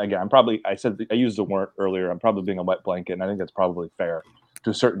maybe I used the word earlier. I'm probably being a wet blanket, and I think that's probably fair to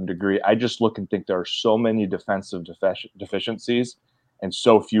a certain degree. I just look and think there are so many defensive deficiencies, and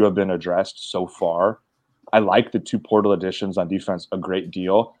so few have been addressed so far. I like the 2 portal additions on defense a great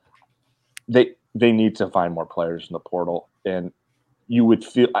deal. They need to find more players in the portal, and you would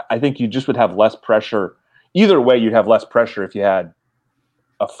feel. I think you just would have less pressure. Either way, you'd have less pressure if you had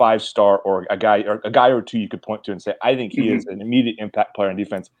a 5-star or a guy or 2 you could point to and say, I think he is an immediate impact player on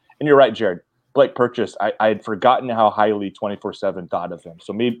defense. And you're right, Jared. Blake Purchase, I had forgotten how highly 24/7 thought of him.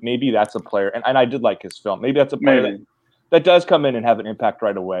 So maybe that's a player, and I did like his film. Maybe that's a player that does come in and have an impact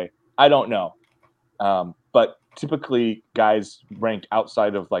right away. I don't know. But typically guys ranked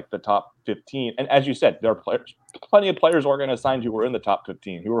outside of like the top 15. And as you said, there are plenty of players Oregon assigned who were in the top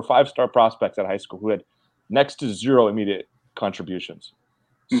 15, who were 5-star prospects at high school, who had next to 0 immediate contributions.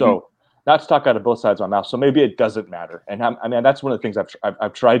 So not to talk out of both sides of my mouth. So maybe it doesn't matter. And that's one of the things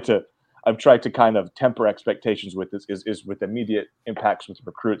I've tried to kind of temper expectations with this is with immediate impacts with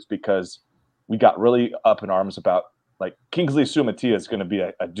recruits, because we got really up in arms about like Kingsley Sumatia is going to be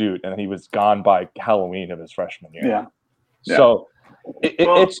a dude, and he was gone by Halloween of his freshman year. Yeah. So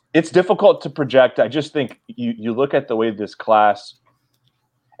it's difficult to project. I just think you look at the way this class,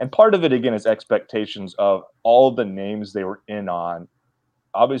 and part of it again is expectations of all the names they were in on.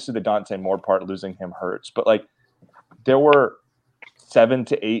 Obviously, the Dante Moore part, losing him hurts, but like there were 7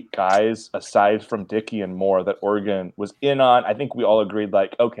 to 8 guys aside from Dickey and Moore that Oregon was in on. I think we all agreed,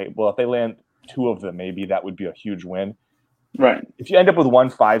 like, okay, well, if they land 2 of them, maybe that would be a huge win. Right. If you end up with 1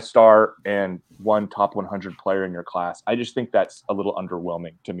 5-star and 1 top 100 player in your class, I just think that's a little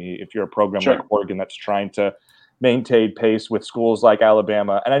underwhelming to me. If you're a program like Oregon that's trying to maintain pace with schools like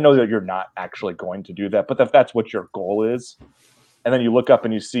Alabama, and I know that you're not actually going to do that, but if that's what your goal is, and then you look up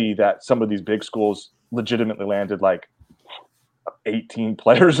and you see that some of these big schools legitimately landed like 18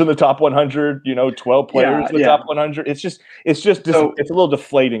 players in the top 100, 12 players in the top 100. It's a little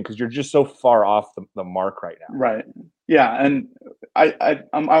deflating because you're just so far off the mark right now. Right. Yeah. And I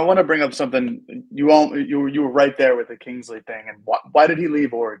want to bring up something. You were right there with the Kingsley thing. And why did he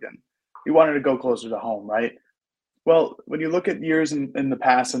leave Oregon? He wanted to go closer to home, right? Well, when you look at years in the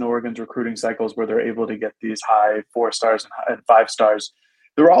past in Oregon's recruiting cycles where they're able to get these high 4 stars and 5 stars,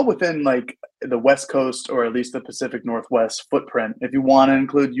 they're all within like the West Coast or at least the Pacific Northwest footprint. If you want to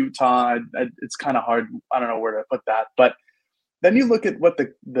include Utah, it's kind of hard. I don't know where to put that. But Then you look at what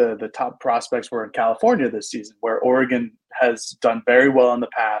the top prospects were in California this season, where Oregon has done very well in the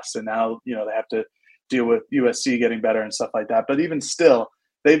past, and now they have to deal with USC getting better and stuff like that. But even still,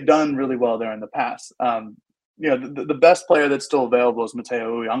 they've done really well there in the past. The best player that's still available is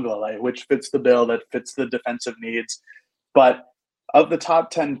Mateo Uiagalelei, which fits the bill, that fits the defensive needs. But of the top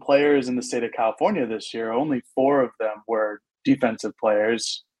 10 players in the state of California this year, only 4 of them were defensive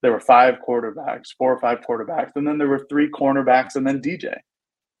players. There were 4 or 5 quarterbacks, and then there were 3 cornerbacks, and then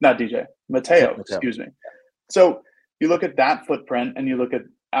Mateo, excuse me. So you look at that footprint, and you look at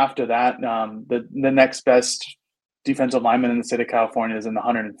after that, the next best defensive lineman in the state of California is in the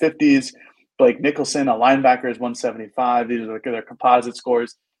 150s. Blake Nicholson, a linebacker, is 175. These are their composite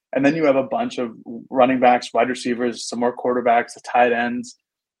scores. And then you have a bunch of running backs, wide receivers, some more quarterbacks, the tight ends.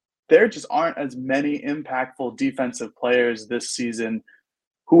 There just aren't as many impactful defensive players this season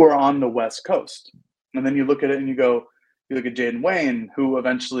who are on the West Coast. And then you look at it and you look at Jaden Wayne, who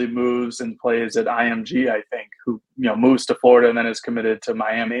eventually moves and plays at IMG, I think, who moves to Florida and then is committed to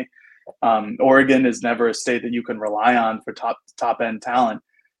Miami. Oregon is never a state that you can rely on for top end talent.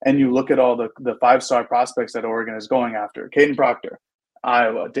 And you look at all the 5-star prospects that Oregon is going after: Caden Proctor,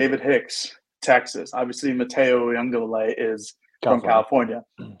 Iowa; David Hicks, Texas; obviously Mateo Uiagalelei is from California;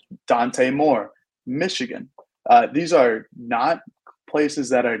 Dante Moore, Michigan. These are not places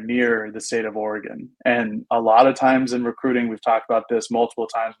that are near the state of Oregon. And a lot of times in recruiting, we've talked about this multiple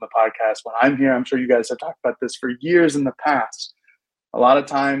times in the podcast. When I'm here, I'm sure you guys have talked about this for years in the past. A lot of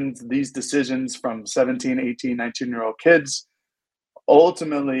times these decisions from 17, 18, 19-year-old kids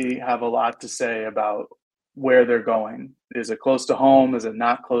ultimately have a lot to say about where they're going. Is it close to home? Is it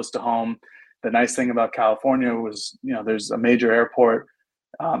not close to home? The nice thing about California was, there's a major airport,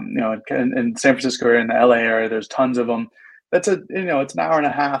 in San Francisco or in the LA area, there's tons of them. That's it's an hour and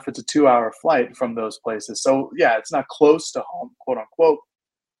a half. It's a 2-hour flight from those places. So yeah, it's not close to home, quote unquote.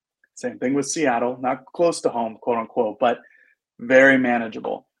 Same thing with Seattle, not close to home, quote unquote, but very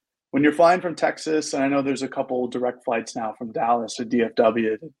manageable. When you're flying from Texas, and I know there's a couple direct flights now from Dallas to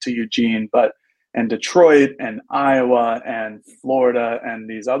DFW to Eugene, and Detroit and Iowa and Florida and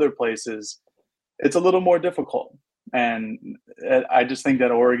these other places, it's a little more difficult. And I just think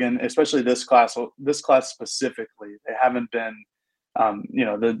that Oregon, especially this class specifically, they haven't been,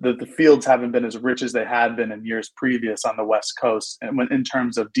 the fields haven't been as rich as they had been in years previous on the West Coast, and in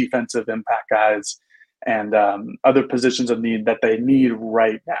terms of defensive impact guys and other positions of need that they need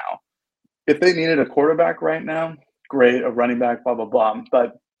right now. If they needed a quarterback right now, great, a running back, blah, blah, blah.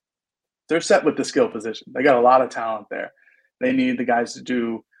 But they're set with the skill position. They got a lot of talent there. They need the guys to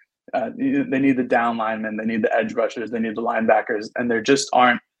do they need the down linemen, they need the edge rushers, they need the linebackers, and there just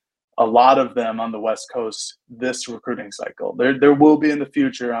aren't a lot of them on the West Coast this recruiting cycle. There will be in the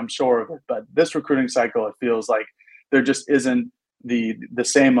future, I'm sure of it, but this recruiting cycle, it feels like there just isn't the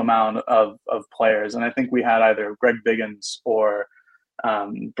same amount of players. And I think we had either Greg Biggins or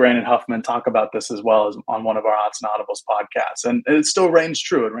Brandon Huffman talk about this as well as on one of our Odds and Audibles podcasts. And it still reigns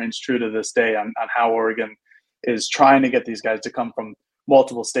true. It reigns true to this day on how Oregon is trying to get these guys to come from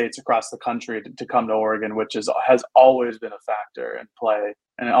multiple states across the country to come to Oregon, which has always been a factor in play,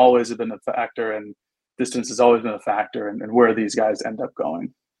 and always has been a factor, and distance has always been a factor in where these guys end up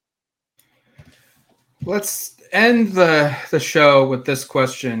going. Let's end the show with this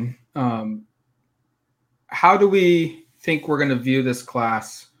question. How do we think we're going to view this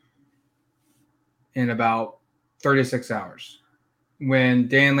class in about 36 hours? When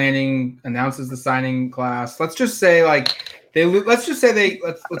Dan Lanning announces the signing class, let's say let's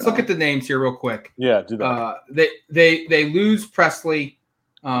look at the names here real quick. Yeah, do that. They lose Presley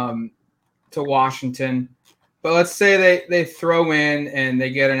to Washington, but let's say they throw in and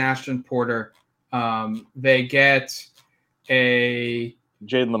they get an Ashton Porter. They get a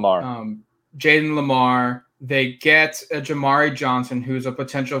Jaden Lamar. They get a Jamari Johnson, who's a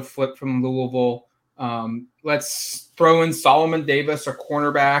potential flip from Louisville. Let's throw in Solomon Davis, a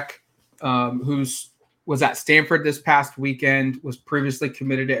cornerback, was at Stanford this past weekend, was previously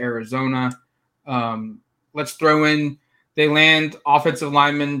committed to Arizona. Let's throw in, they land offensive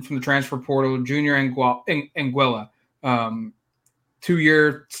lineman from the transfer portal, Junior Anguilla,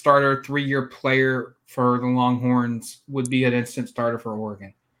 2-year starter, 3-year player for the Longhorns, would be an instant starter for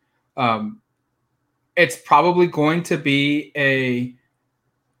Oregon. It's probably going to be a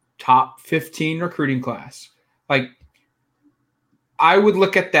top 15 recruiting class. I would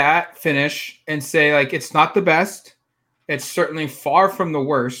look at that finish and say, it's not the best. It's certainly far from the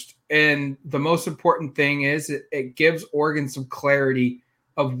worst. And the most important thing is it gives Oregon some clarity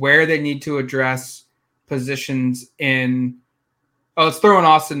of where they need to address positions in. Oh, let's throw in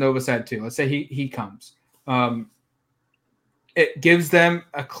Austin Novosad too. Let's say he comes. it gives them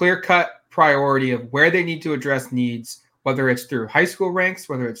a clear-cut priority of where they need to address needs, whether it's through high school ranks,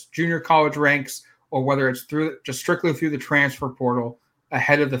 whether it's junior college ranks, or whether it's through just strictly through the transfer portal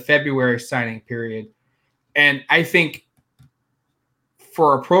ahead of the February signing period. And I think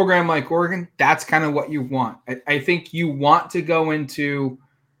for a program like Oregon, that's kind of what you want. I think you want to go into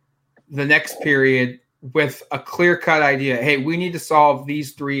the next period with a clear-cut idea. Hey, we need to solve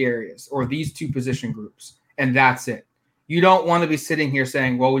these 3 areas or these 2 position groups, and that's it. You don't want to be sitting here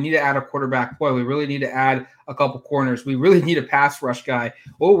saying, well, we need to add a quarterback. Boy, we really need to add a couple corners. We really need a pass rush guy.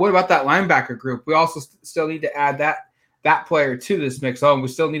 Oh, what about that linebacker group? We also still need to add that player to this mix. Oh, and we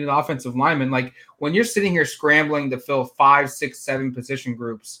still need an offensive lineman. Like when you're sitting here scrambling to fill 5, 6, 7 position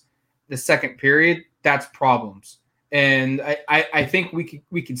groups the second period, that's problems. And I think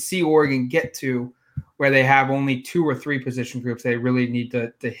we could see Oregon get to where they have only 2 or 3 position groups they really need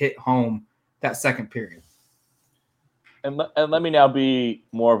to hit home that second period. And let me now be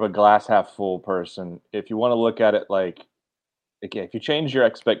more of a glass half full person. If you want to look at it like, again, if you change your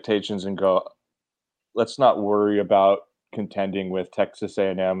expectations and go, let's not worry about contending with Texas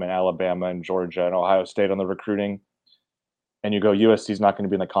A&M and Alabama and Georgia and Ohio State on the recruiting, and you go, USC's not going to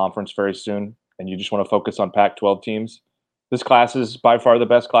be in the conference very soon, and you just want to focus on Pac-12 teams, this class is by far the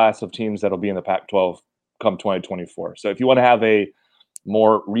best class of teams that'll be in the Pac-12 come 2024. So if you want to have a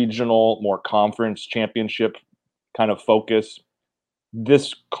more regional, more conference championship kind of focus,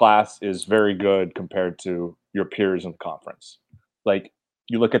 this class is very good compared to your peers in the conference. Like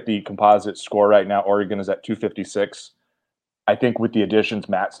you look at the composite score right now, Oregon is at 256. I think with the additions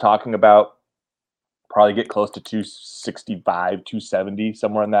Matt's talking about, probably get close to 265, 270,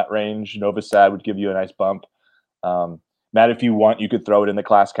 somewhere in that range. Novosad would give you a nice bump. Matt, if you want, you could throw it in the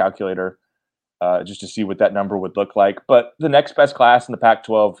class calculator just to see what that number would look like. But the next best class in the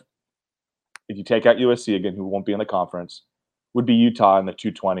Pac-12, if you take out USC again, who won't be in the conference, would be Utah in the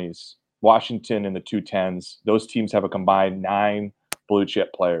 220s, Washington in the 210s. Those teams have a combined 9 blue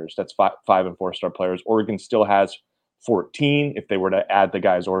chip players. That's 5 and 4-star players. Oregon still has 14. If they were to add the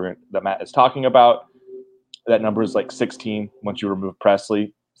guys Oregon that Matt is talking about, that number is like 16 once you remove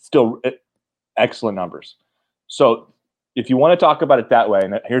Presley. Still excellent numbers. So if you want to talk about it that way,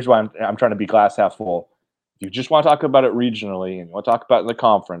 and here's why I'm trying to be glass half full. If you just want to talk about it regionally and you want to talk about it in the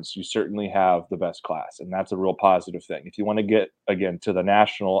conference, you certainly have the best class, and that's a real positive thing. If you want to get, again, to the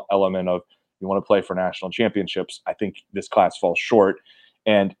national element of you want to play for national championships, I think this class falls short.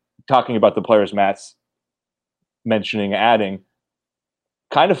 And talking about the players Matt's mentioning, adding,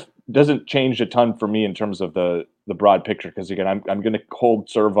 kind of doesn't change a ton for me in terms of the broad picture, because, again, I'm going to hold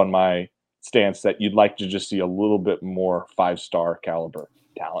serve on my stance that you'd like to just see a little bit more 5-star caliber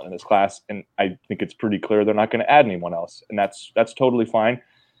talent in this class, and I think it's pretty clear they're not going to add anyone else, and that's totally fine.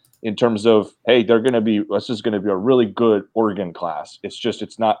 In terms of, hey, this is going to be a really good Oregon class.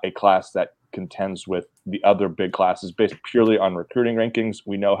 It's not a class that contends with the other big classes based purely on recruiting rankings.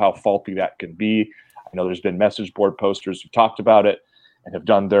 We know how faulty that can be. I know there's been message board posters who talked about it and have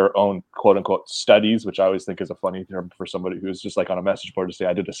done their own quote unquote studies, which I always think is a funny term for somebody who's just like on a message board to say,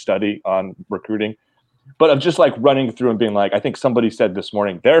 I did a study on recruiting. But I'm just like running through and being like, I think somebody said this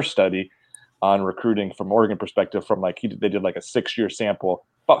morning, their study on recruiting from Oregon perspective, from like, they did like a 6-year sample,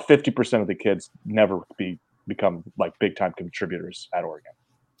 about 50% of the kids never become like big time contributors at Oregon.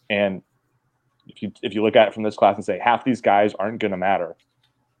 And if you look at it from this class and say half these guys aren't going to matter,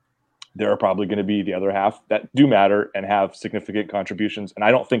 there are probably going to be the other half that do matter and have significant contributions. And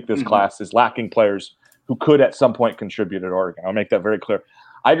I don't think this class is lacking players who could at some point contribute at Oregon. I'll make that very clear.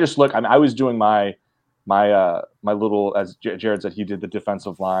 I just look, I was doing my little, as Jared said, he did the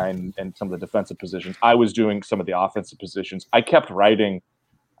defensive line and some of the defensive positions. I was doing some of the offensive positions. I kept writing,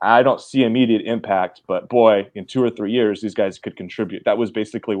 I don't see immediate impact, but boy, in 2 or 3 years, these guys could contribute. That was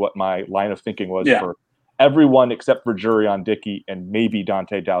basically what my line of thinking was for everyone except for Jurion Dickey and maybe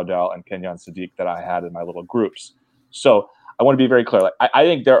Dante Dowdell and Kenyon Sadiq that I had in my little groups. So I want to be very clear. Like, I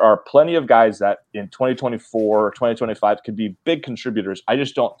think there are plenty of guys that in 2024 or 2025 could be big contributors. I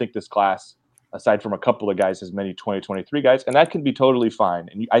just don't think this class, aside from a couple of guys, has many 2023 guys, and that can be totally fine.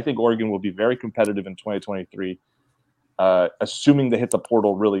 And I think Oregon will be very competitive in 2023, assuming they hit the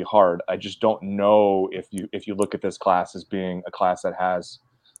portal really hard. I just don't know if you look at this class as being a class that has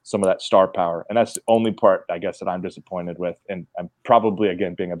some of that star power. And that's the only part, I guess, that I'm disappointed with. And I'm probably,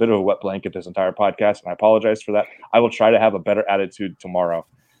 again, being a bit of a wet blanket this entire podcast, and I apologize for that. I will try to have a better attitude tomorrow.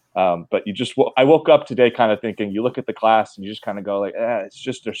 But I woke up today kind of thinking, you look at the class and you just kind of go like, it's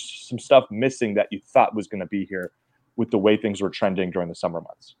just, there's some stuff missing that you thought was going to be here with the way things were trending during the summer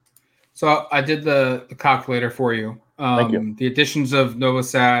months. So I did the calculator for you. Thank you. The additions of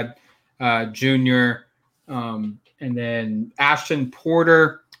Novosad Jr. and then Ashton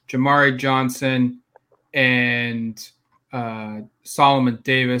Porter, Jamari Johnson, and Solomon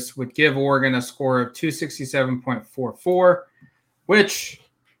Davis would give Oregon a score of 267.44, which,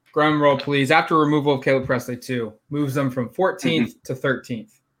 drum roll please, after removal of Caleb Presley too, moves them from 14th to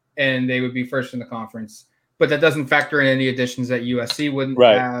 13th, and they would be first in the conference. But that doesn't factor in any additions that USC wouldn't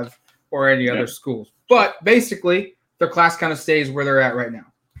have or any other schools. But basically, their class kind of stays where they're at right now.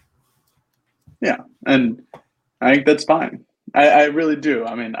 Yeah, and I think that's fine. I really do.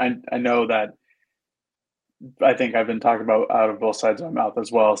 I mean, I know that I think I've been talking about out of both sides of my mouth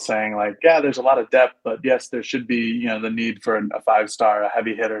as well, saying like, yeah, there's a lot of depth, but yes, there should be, the need for a 5-star, a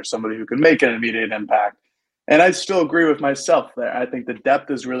heavy hitter, somebody who can make an immediate impact. And I still agree with myself there. I think the depth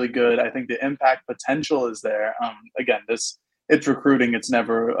is really good. I think the impact potential is there. Again, it's recruiting. It's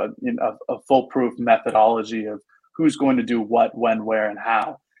never a foolproof methodology of who's going to do what, when, where, and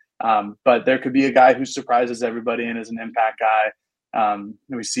how. But there could be a guy who surprises everybody and is an impact guy.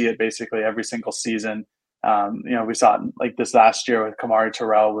 We see it basically every single season. We saw it like this last year with Kamari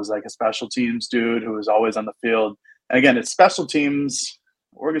Terrell, was like a special teams dude who was always on the field. And again, it's special teams.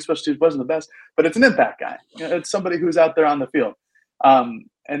 Oregon special teams wasn't the best, but it's an impact guy. It's somebody who's out there on the field.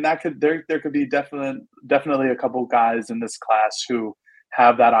 And that there could be definitely a couple guys in this class who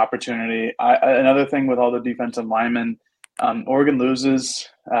have that opportunity. Another thing with all the defensive linemen, Oregon loses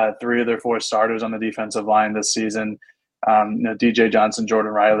 3 of their 4 starters on the defensive line this season. DJ Johnson,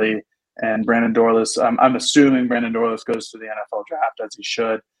 Jordan Riley, and Brandon Dorlus. I'm assuming Brandon Dorlus goes to the NFL draft, as he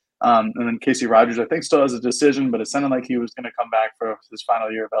should. And then Casey Rogers, I think, still has a decision, but it sounded like he was going to come back for his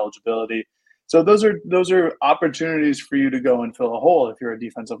final year of eligibility. So those are opportunities for you to go and fill a hole if you're a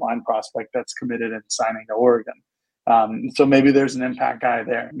defensive line prospect that's committed and signing to Oregon. So maybe there's an impact guy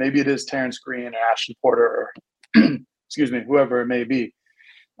there. Maybe it is Terrence Green or Ashton Porter or excuse me, whoever it may be.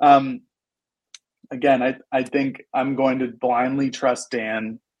 Again, I think I'm going to blindly trust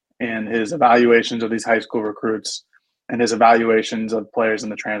Dan and his evaluations of these high school recruits and his evaluations of players in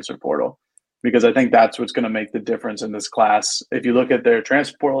the transfer portal, because I think that's what's going to make the difference in this class. If you look at their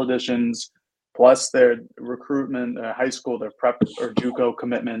transfer portal additions, plus their recruitment, high school, their prep or JUCO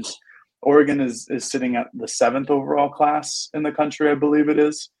commitments, Oregon is sitting at the 7th overall class in the country, I believe it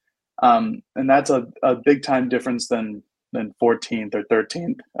is. And that's a big time difference than 14th or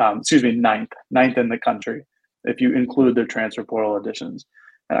 13th, 9th in the country, if you include their transfer portal additions.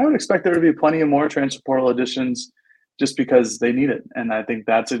 And I would expect there to be plenty of more transfer portal additions just because they need it. And I think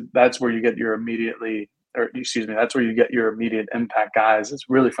that's where you get your that's where you get your immediate impact guys. It's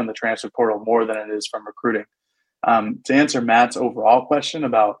really from the transfer portal more than it is from recruiting. To answer Matt's overall question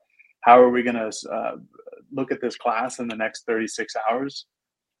about how are we going to look at this class in the next 36 hours,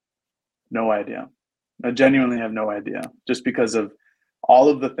 no idea. I genuinely have no idea, just because of all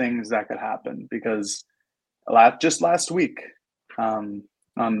of the things that could happen. Because just last week, on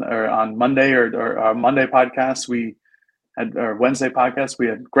Monday or our Monday podcast, our Wednesday podcast, we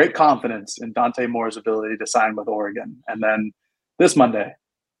had great confidence in Dante Moore's ability to sign with Oregon. And then this Monday,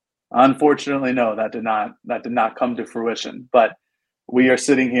 unfortunately, no, that did not come to fruition. But we are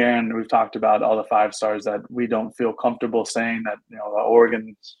sitting here and we've talked about all the 5 stars that we don't feel comfortable saying that,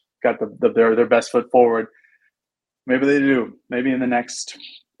 Oregon's got their best foot forward. Maybe they do. Maybe in the next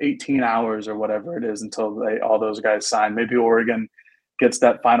 18 hours or whatever it is until all those guys sign. Maybe Oregon gets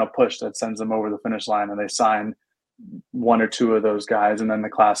that final push that sends them over the finish line and they sign 1 or 2 of those guys, and then the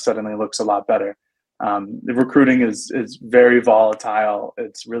class suddenly looks a lot better. The recruiting is very volatile.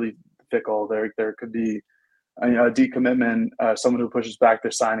 It's really fickle. There could be a decommitment, someone who pushes back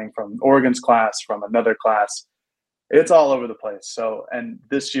their signing from Oregon's class, from another class. It's all over the place. So, and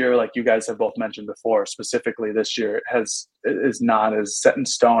this year, like you guys have both mentioned before, specifically this year is not as set in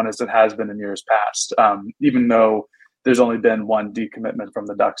stone as it has been in years past. Even though there's only been 1 decommitment from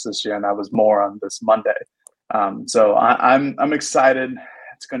the Ducks this year, and that was more on this Monday. So I'm excited.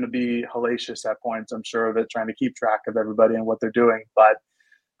 It's going to be hellacious at points, I'm sure of it, trying to keep track of everybody and what they're doing. But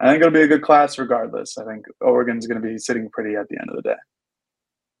I think it'll be a good class regardless. I think Oregon's going to be sitting pretty at the end of the day.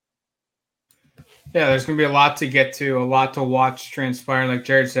 Yeah, there's going to be a lot to get to, a lot to watch transpire. Like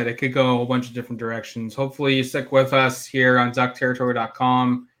Jared said, it could go a bunch of different directions. Hopefully you stick with us here on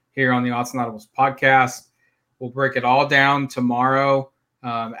DuckTerritory.com, here on the Odds and Audibles podcast. We'll break it all down tomorrow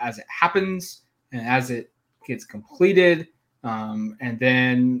as it happens and as it gets completed. And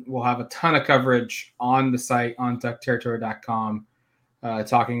then we'll have a ton of coverage on the site on DuckTerritory.com,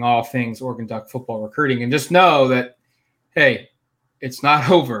 talking all things Oregon Duck football recruiting. And just know that, hey, it's not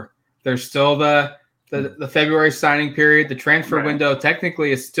over. There's still the February signing period. The transfer window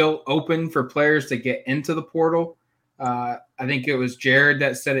technically is still open for players to get into the portal. I think it was Jared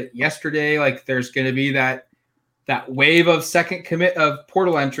that said it yesterday. Like there's going to be that that wave of second commit of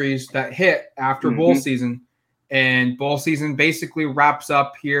portal entries that hit after bowl season, and bowl season basically wraps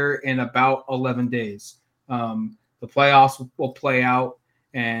up here in about 11 days. The playoffs will play out,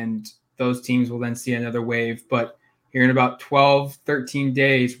 and those teams will then see another wave. But here in about 12, 13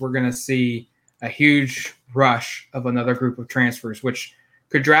 days, we're going to see a huge rush of another group of transfers, which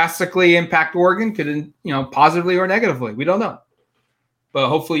could drastically impact Oregon, could, positively or negatively. We don't know. But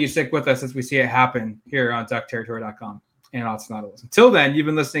hopefully you stick with us as we see it happen here on DuckTerritory.com and Odds and Audibles. Until then, you've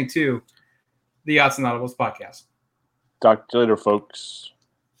been listening to the Odds and Audibles podcast. Talk to you later, folks.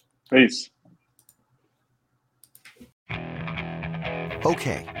 Peace.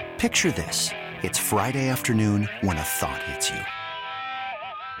 Okay, picture this. It's Friday afternoon when a thought hits you.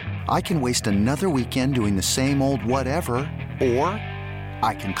 I can waste another weekend doing the same old whatever, or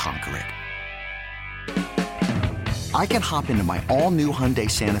I can conquer it. I can hop into my all-new Hyundai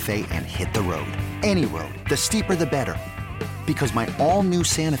Santa Fe and hit the road. Any road. The steeper, the better. Because my all-new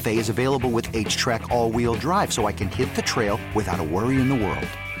Santa Fe is available with H-Track all-wheel drive, so I can hit the trail without a worry in the world.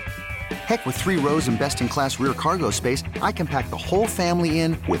 Heck, with 3 rows and best-in-class rear cargo space, I can pack the whole family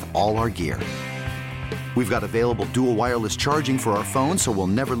in with all our gear. We've got available dual wireless charging for our phones, so we'll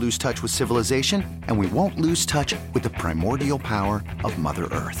never lose touch with civilization, and we won't lose touch with the primordial power of Mother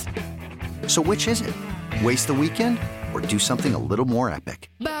Earth. So which is it? Waste the weekend or do something a little more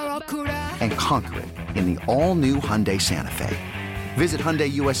epic? And conquer it in the all-new Hyundai Santa Fe. Visit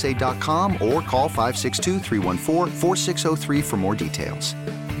HyundaiUSA.com or call 562-314-4603 for more details.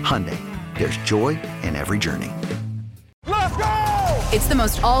 Hyundai, there's joy in every journey. Let's go! It's the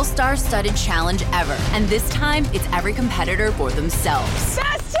most all-star studded challenge ever. And this time, it's every competitor for themselves.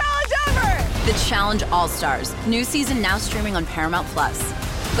 Best challenge ever! The Challenge All-Stars. New season now streaming on Paramount+.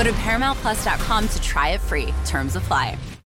 Go to ParamountPlus.com to try it free. Terms apply.